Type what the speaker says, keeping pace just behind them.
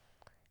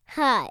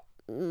Hi,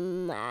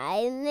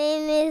 my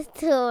name is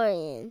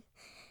Torian.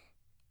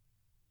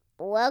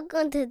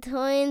 Welcome to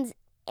Torian's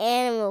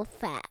Animal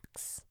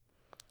Facts.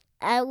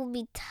 I will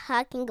be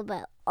talking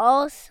about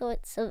all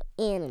sorts of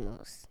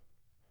animals.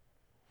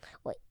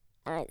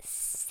 I'm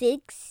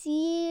 6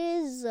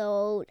 years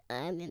old.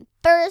 I'm in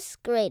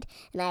first grade,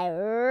 and I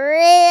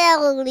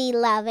really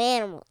love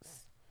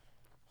animals.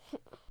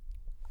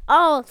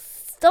 All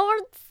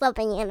sorts of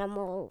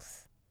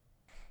animals.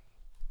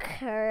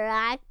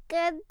 Crocodiles,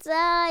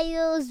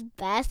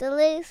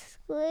 basilisks,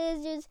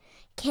 lizards,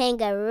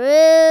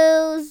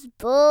 kangaroos,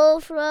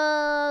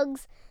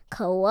 bullfrogs,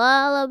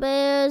 koala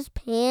bears,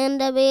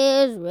 panda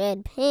bears,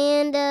 red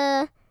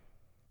panda,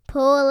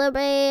 polar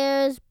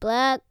bears,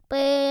 black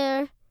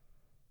bear,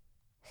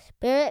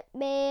 spirit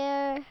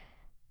bear,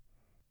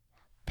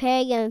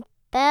 peregrine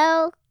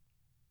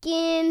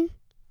falcon,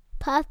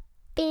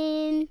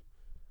 puffin,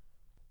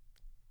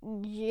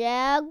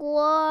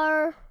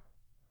 jaguar,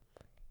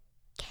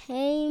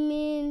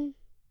 caiman,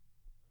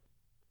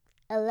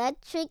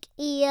 electric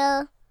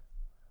eel,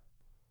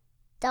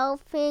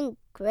 dolphin,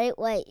 great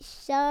white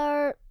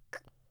shark,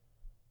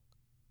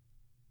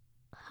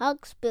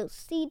 hawksbill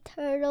sea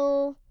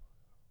turtle,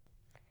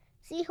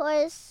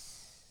 seahorse,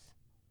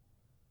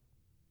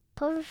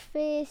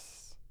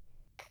 pufferfish,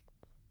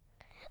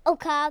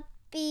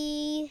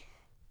 okapi,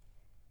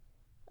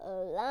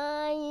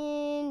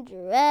 lion,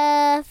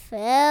 giraffe,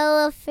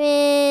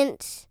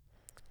 elephant,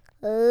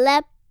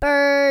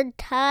 leopard,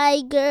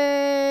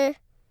 tiger,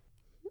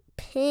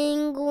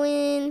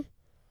 penguin,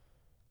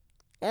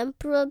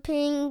 emperor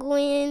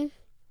penguin,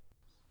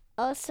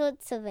 all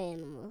sorts of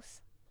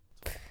animals.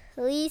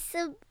 Please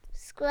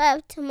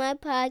subscribe to my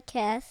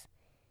podcast.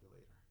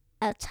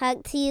 I'll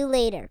talk to you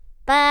later.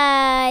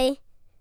 Bye.